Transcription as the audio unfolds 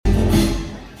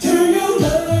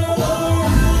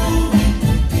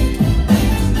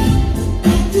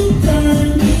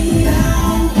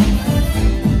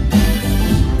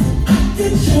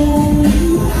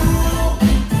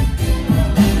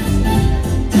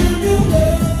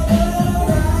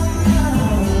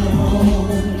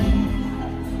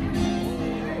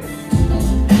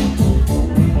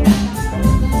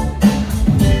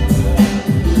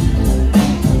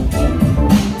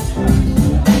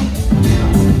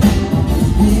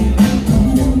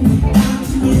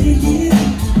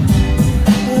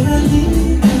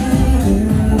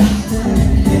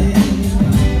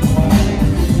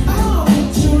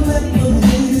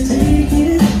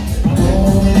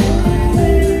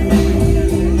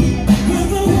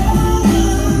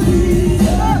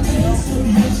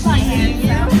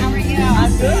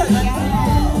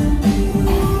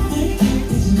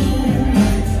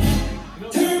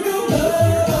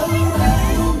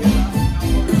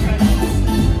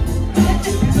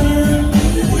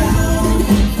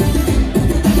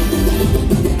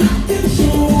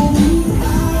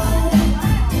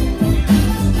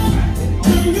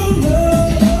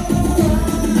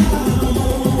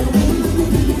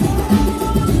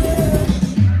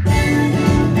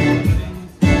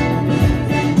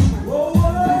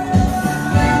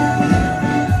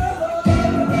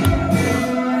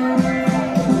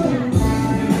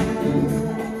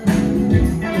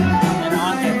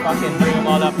fucking bring them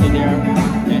all up to there.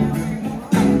 Okay.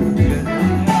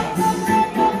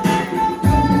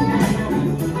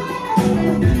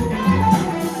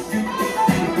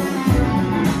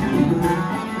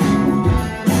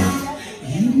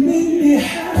 You make me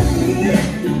happy.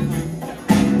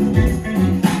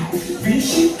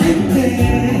 Wish you could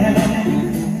dance.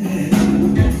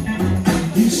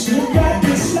 You stood right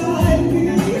beside me,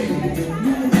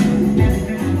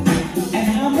 and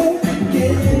I'm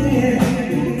okay.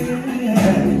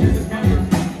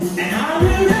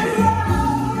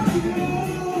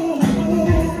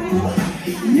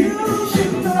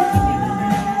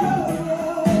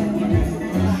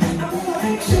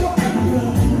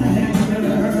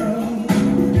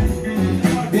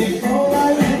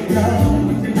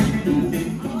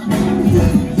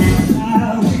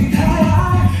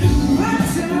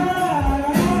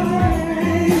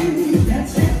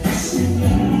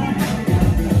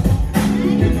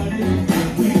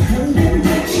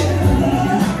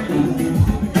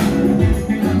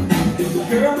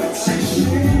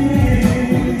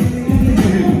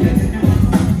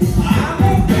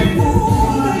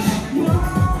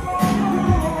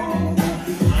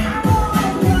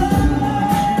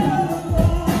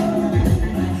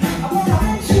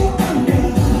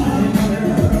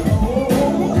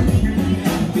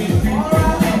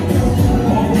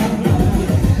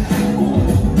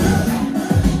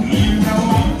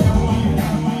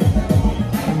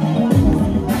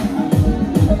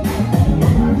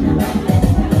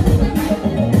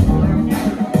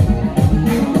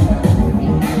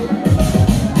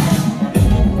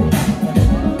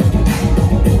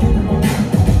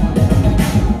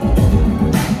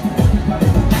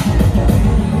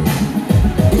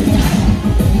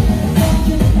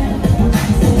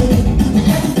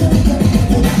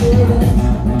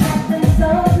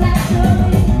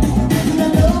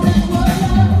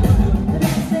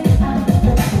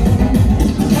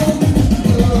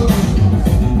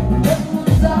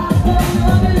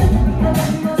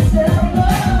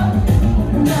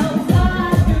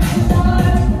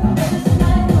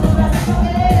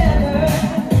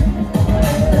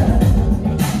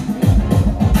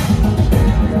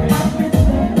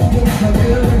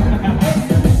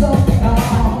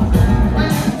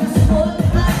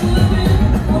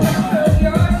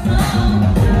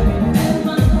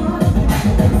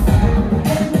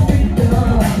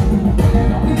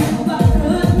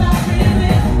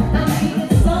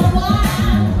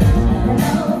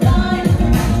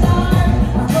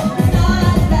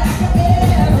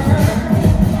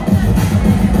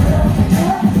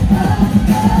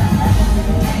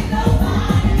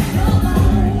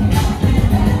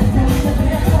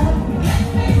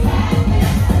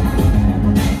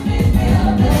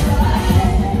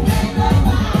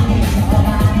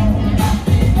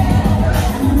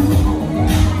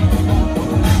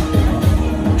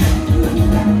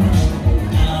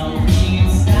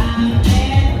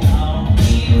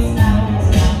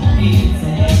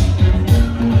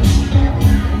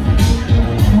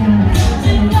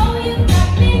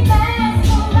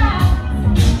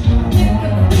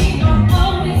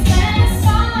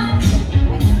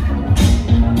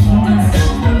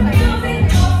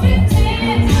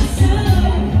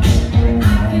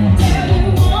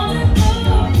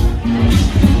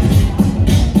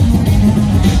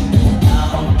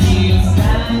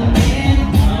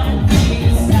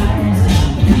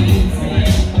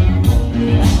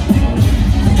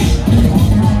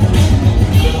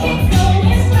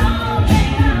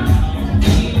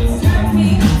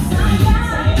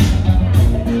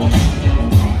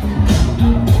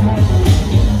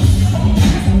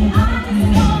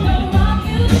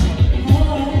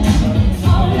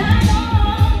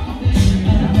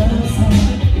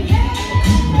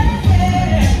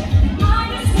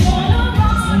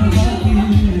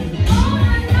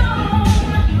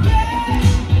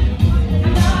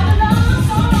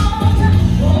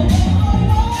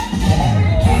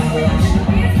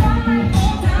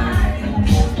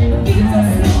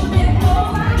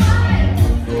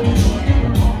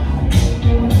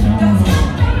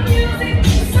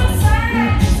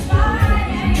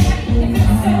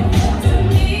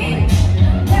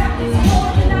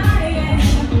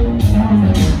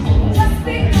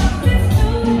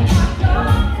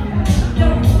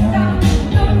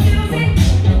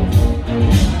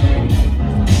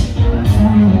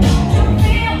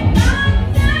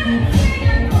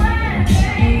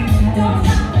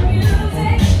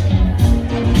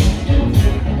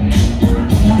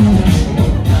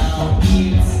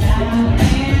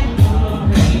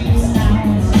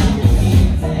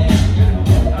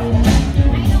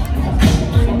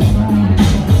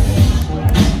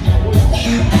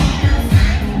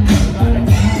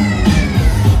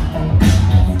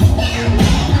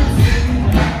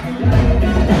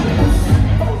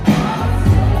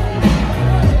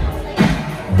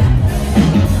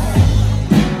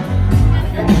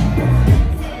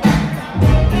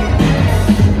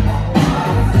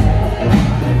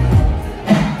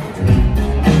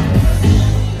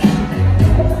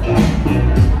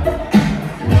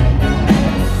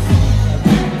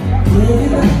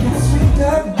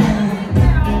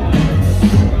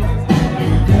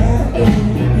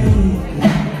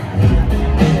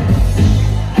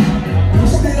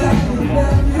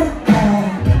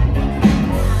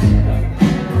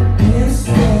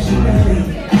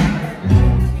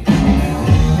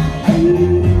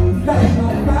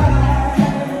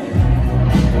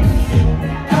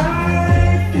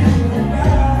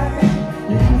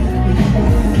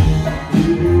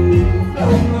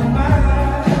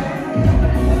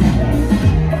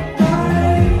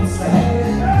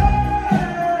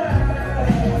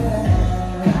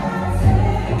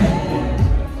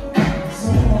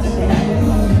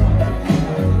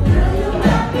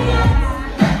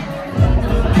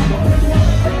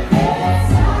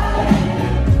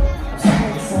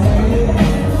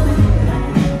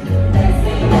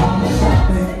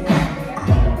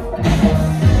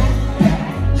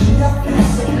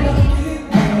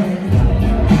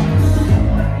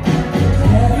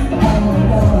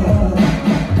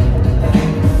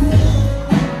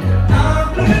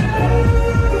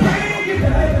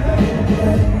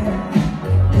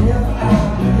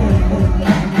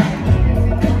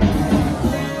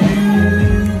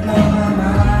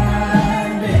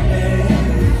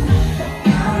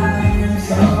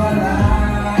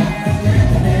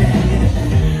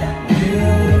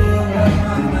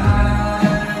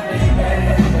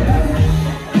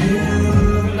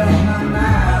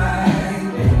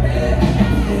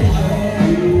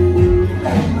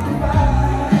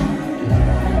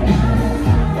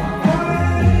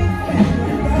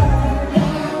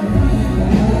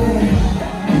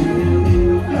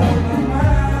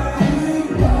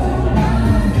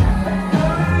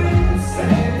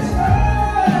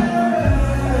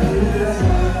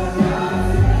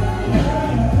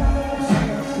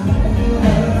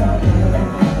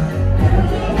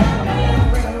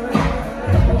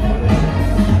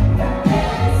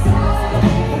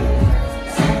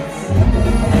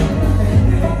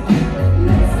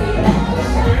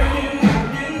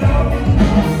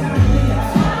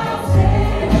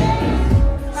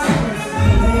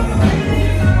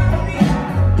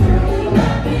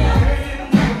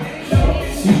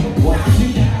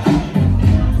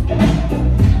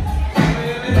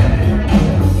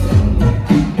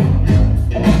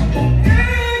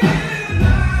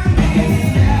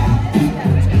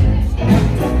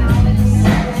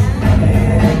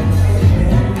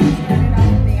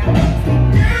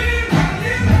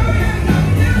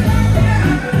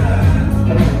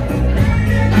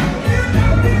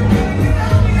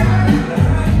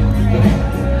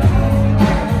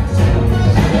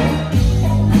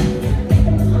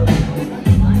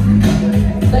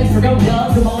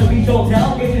 Beach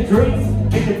Hotel, get your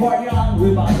drinks, get the party on.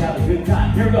 We're about to have a good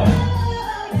time. Here we go.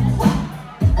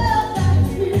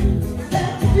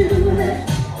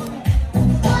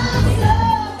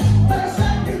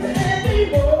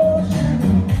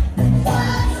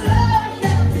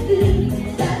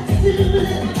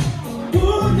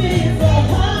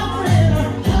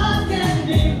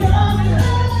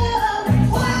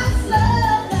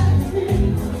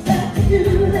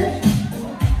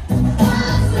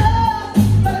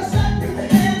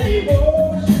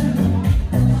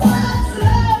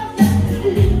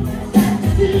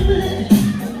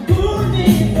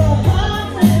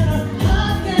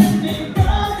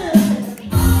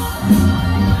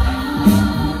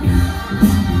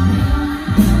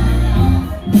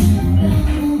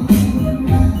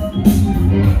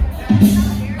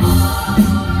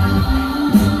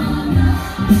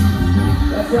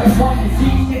 That's right, pop your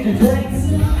seats, get your drinks.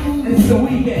 This is the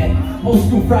weekend, Old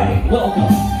School Friday.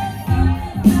 Welcome.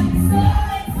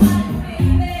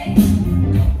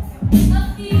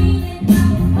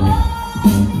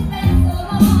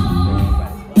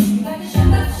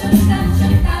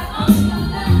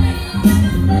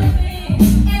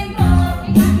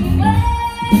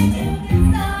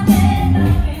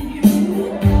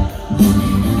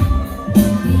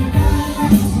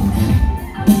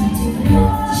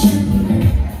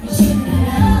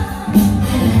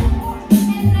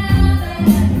 And now that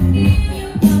I feel you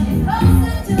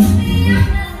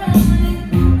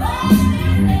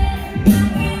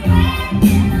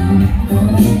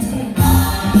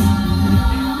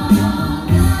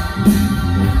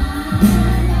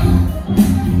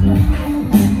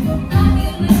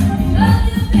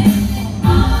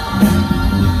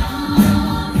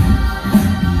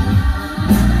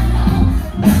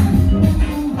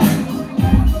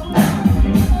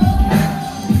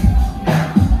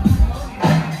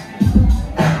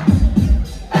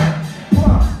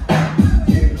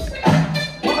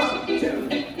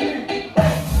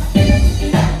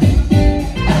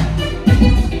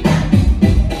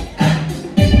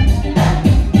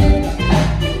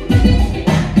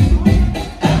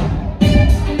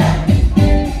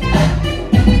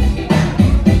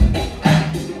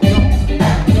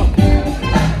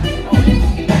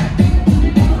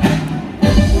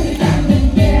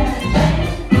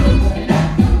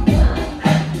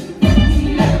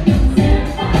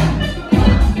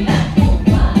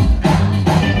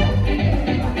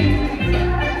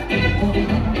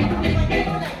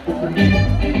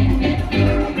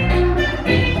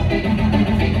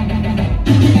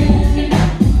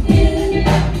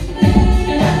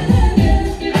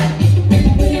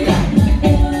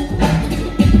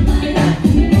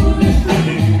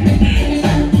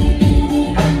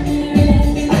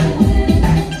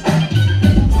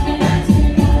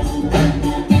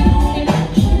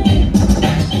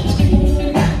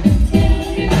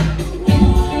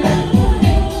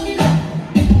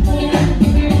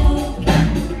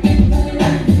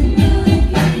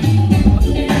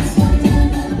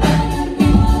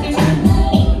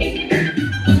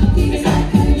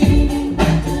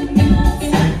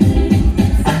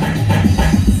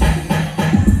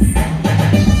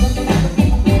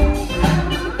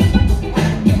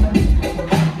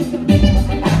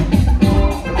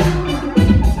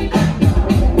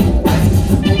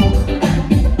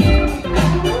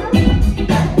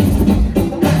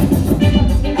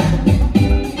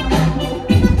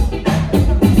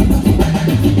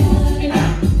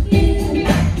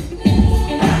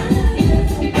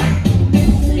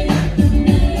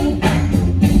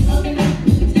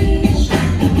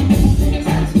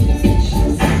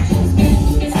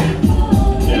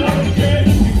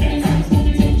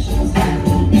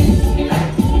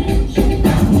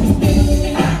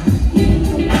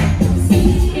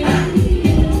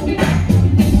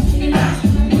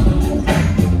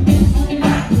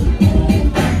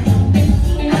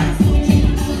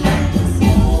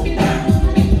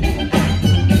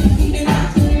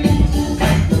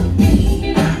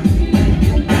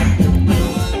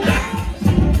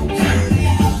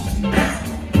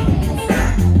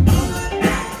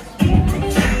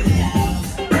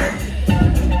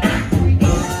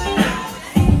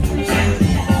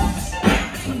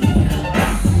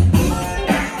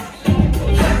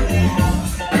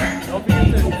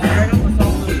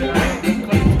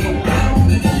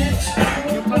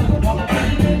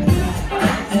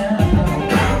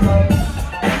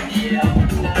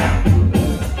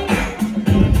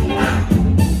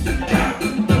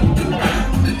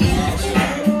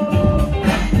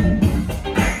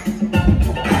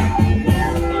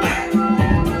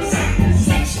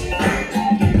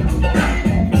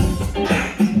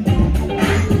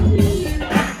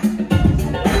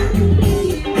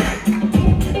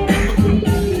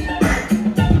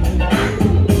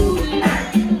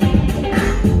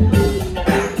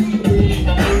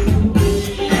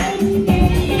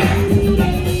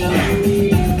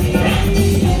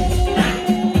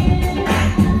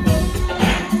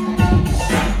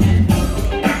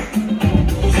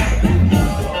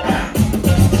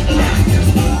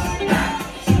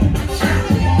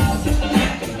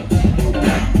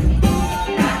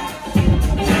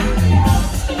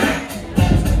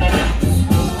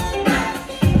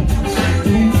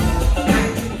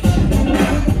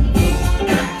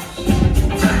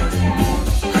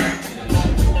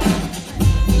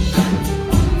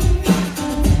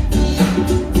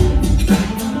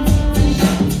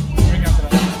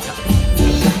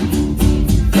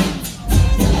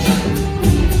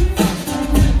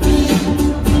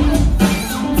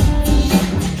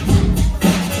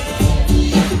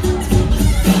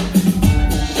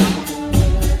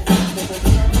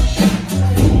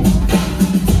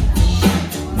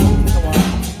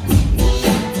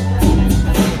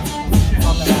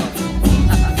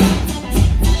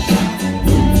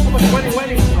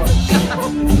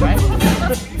right?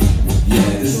 Yeah,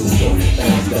 this is a story.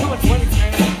 Thanks, God.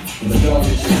 When the dog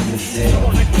is chasing his tail,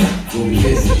 we'll be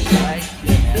busy.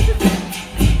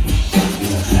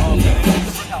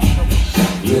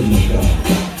 Rhythm of God,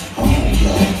 hard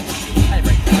dog,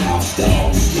 house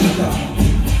dog, street dog,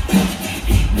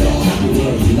 dog who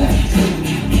love life,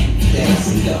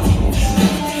 dancing dogs.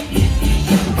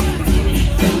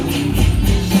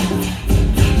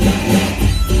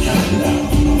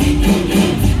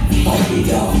 Funky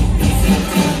dog,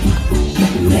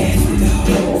 nasty dog.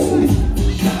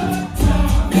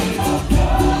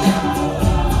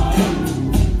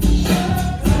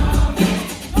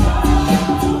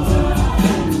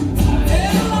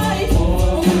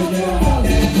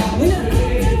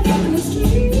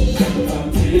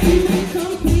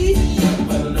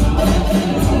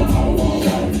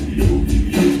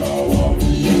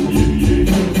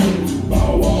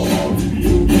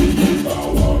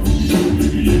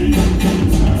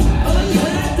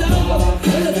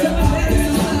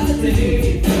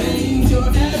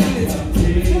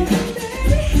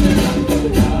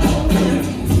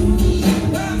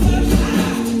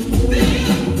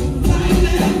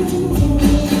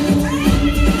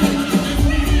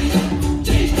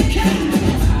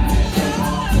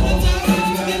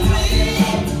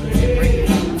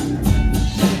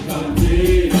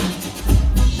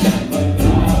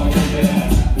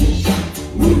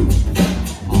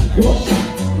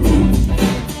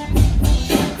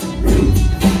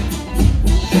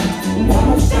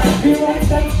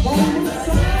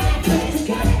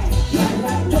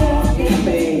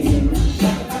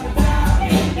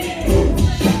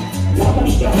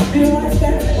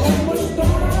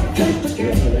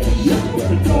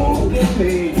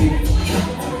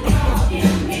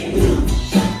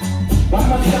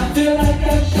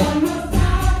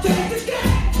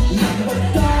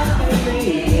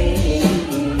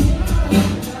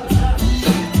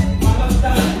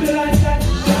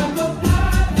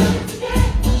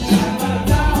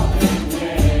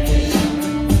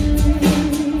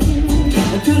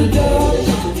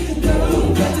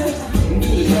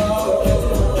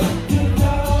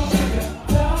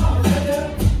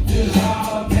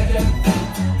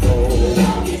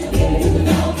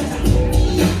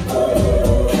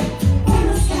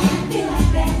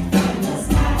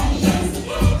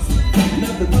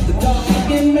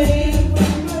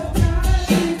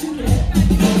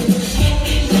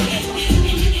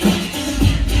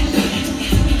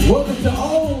 Welcome to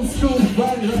Old School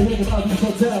Friday right here at the Mountain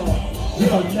Hotel. We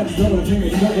are next door to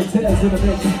Double Tez in the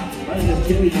mix. My name is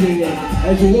Kenny King.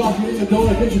 As you walk in the door,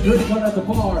 get your drink one at the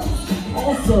bar.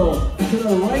 Also, to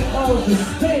the right of the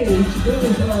stage, there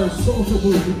is our social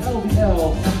booth, the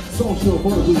LBL Social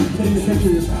Photo Booth. Taking the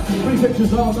pictures, free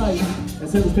pictures all night, and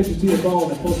send those pictures to your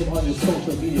phone and post them on your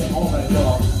social media all night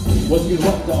long. Once again,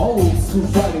 welcome to Old School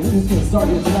Friday. We're just getting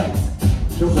started here tonight.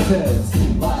 Double Tez,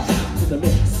 live in the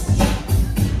mix.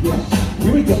 Yeah,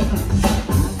 here we go.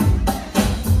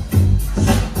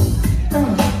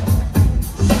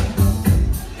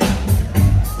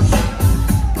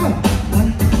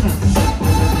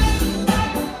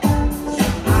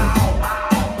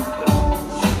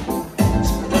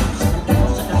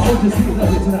 I'll just see you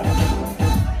here tonight.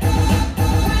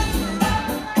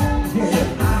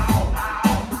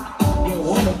 Yeah,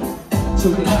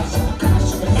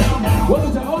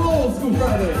 welcome to Old School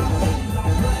Friday.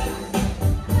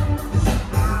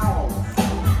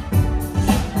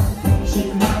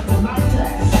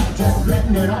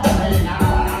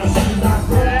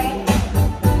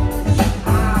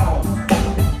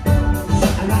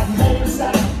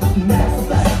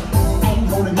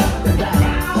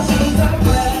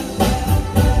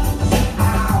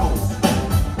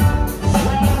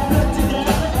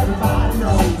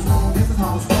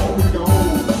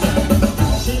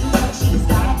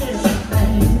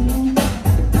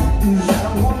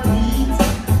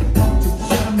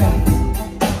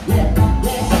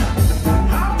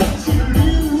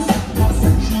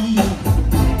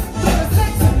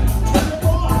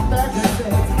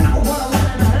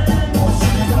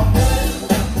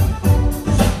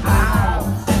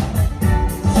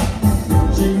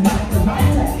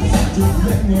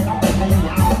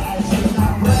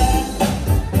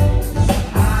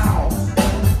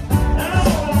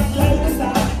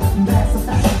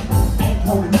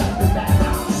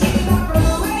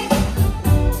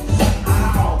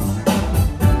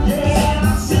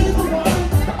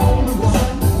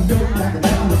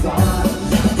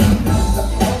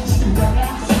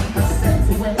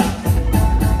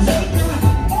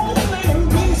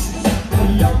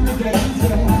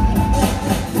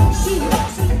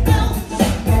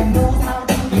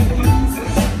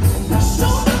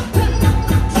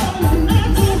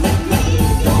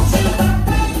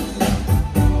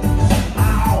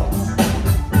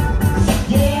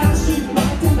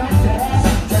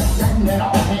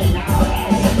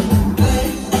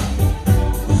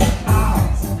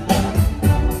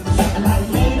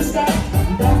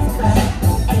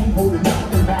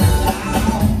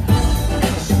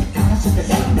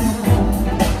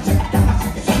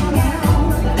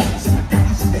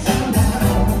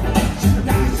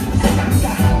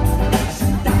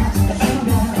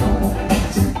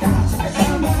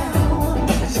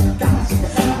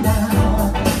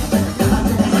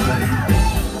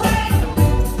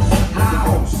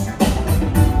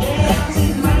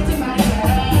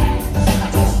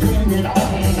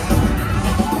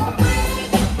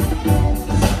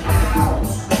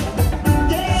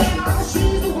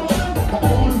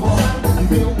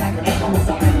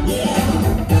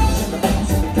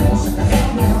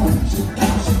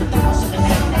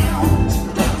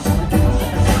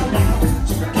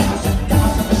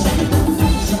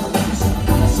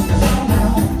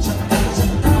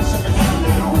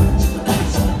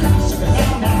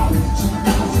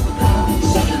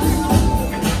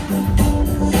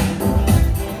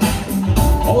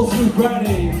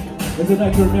 Friday is a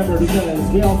night to remember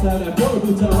because we also have that photo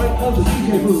booth to the right of the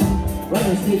DJ booth. Right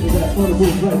on stage is that photo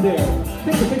booth right there.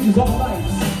 Take the pictures all night.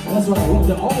 That's right, welcome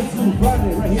to Old School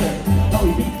Friday right here at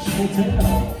Maui Beach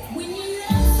Hotel.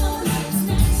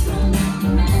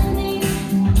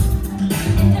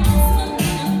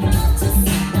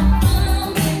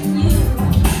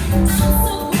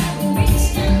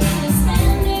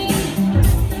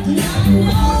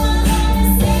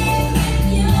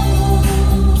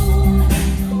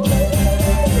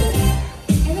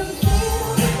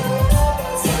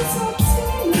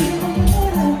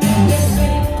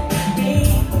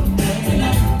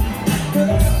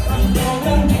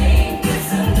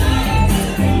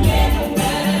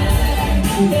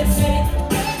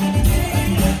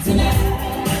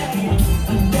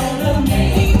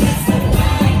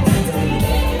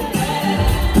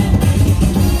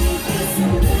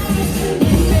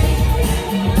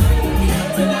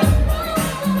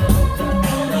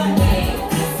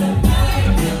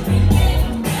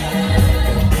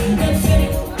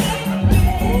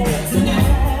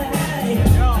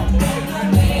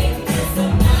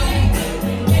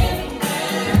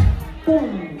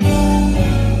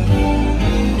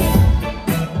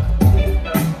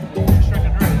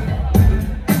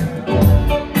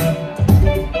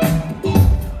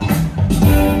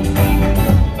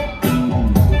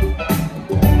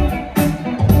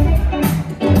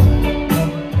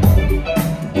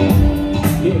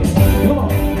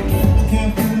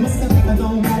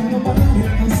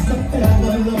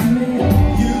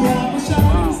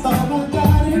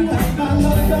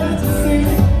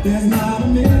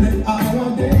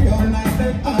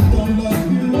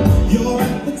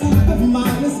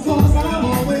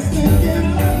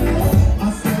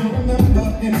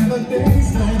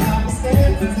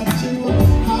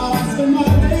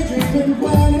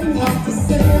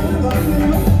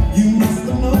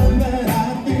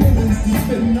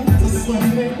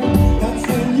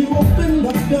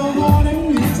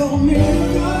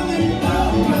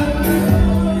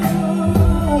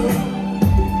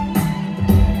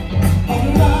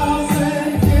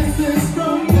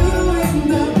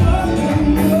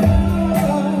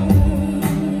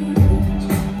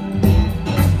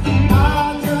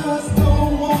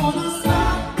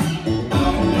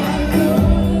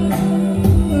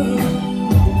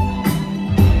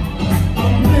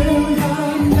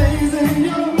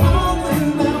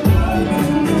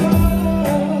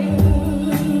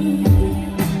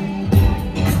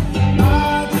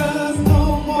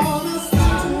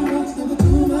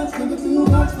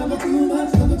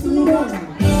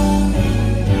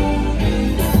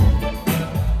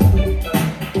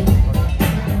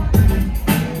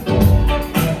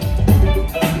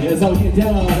 That's how we get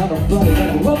down on a Friday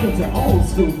night. Welcome to Old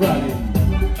School Friday.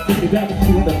 Taking it back to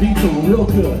the beats are real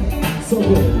good. So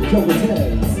good. Joe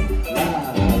Cortez.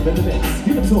 Live in the mix.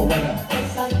 Give it to him right now.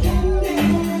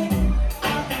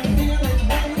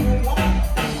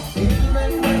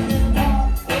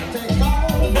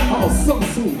 Oh, so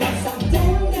sweet.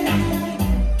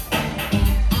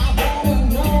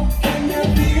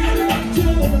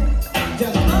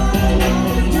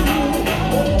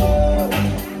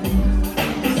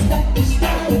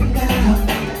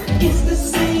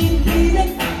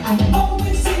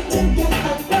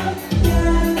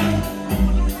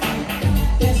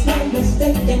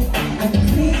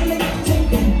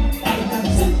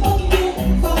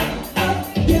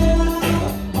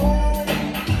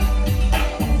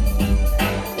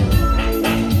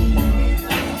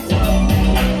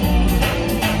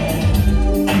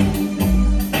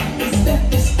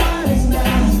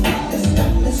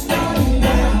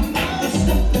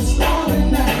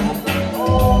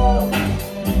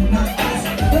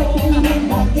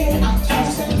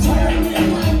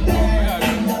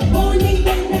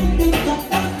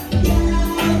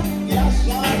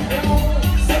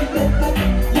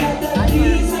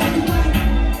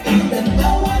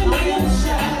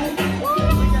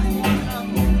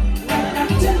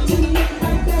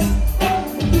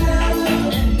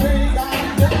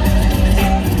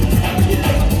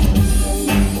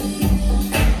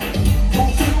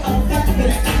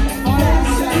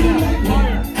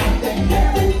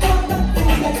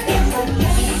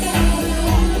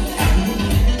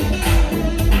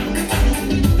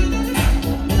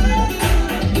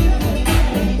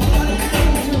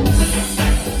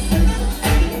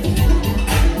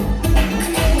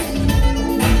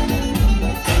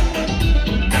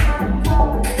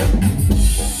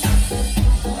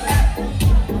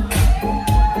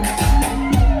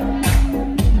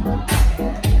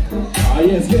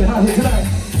 Yeah, it's getting hot here tonight.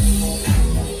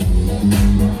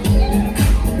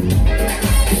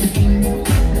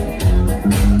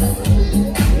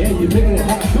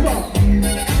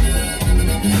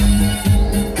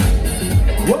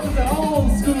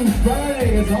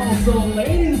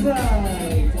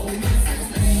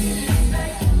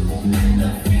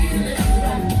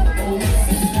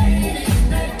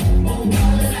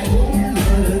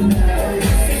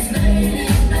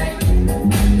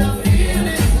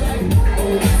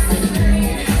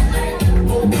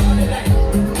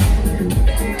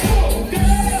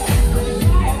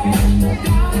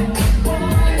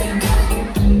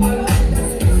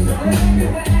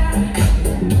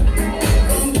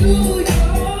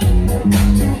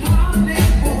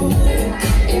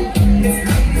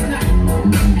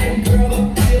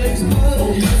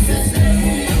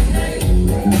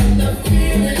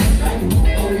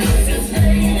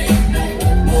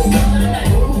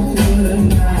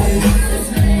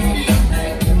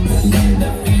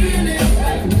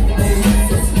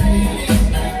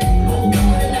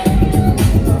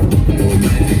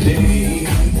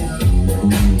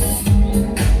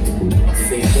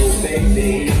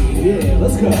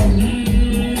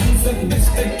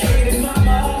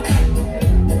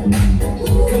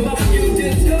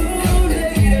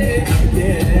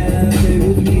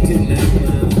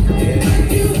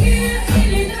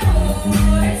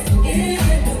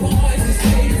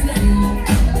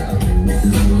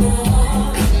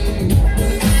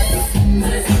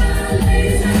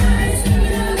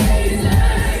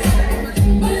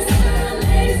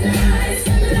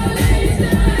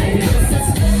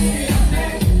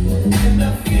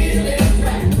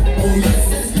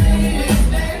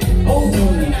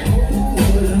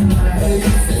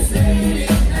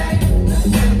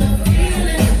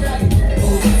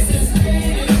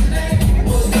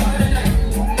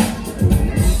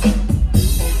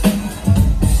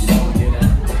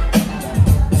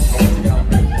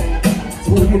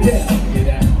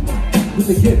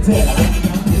 to get down.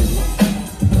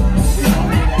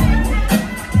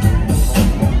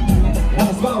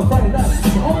 Now smile Friday night,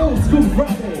 it's old school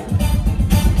Friday.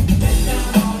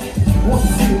 Want to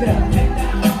see it now?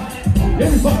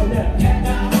 Everybody now.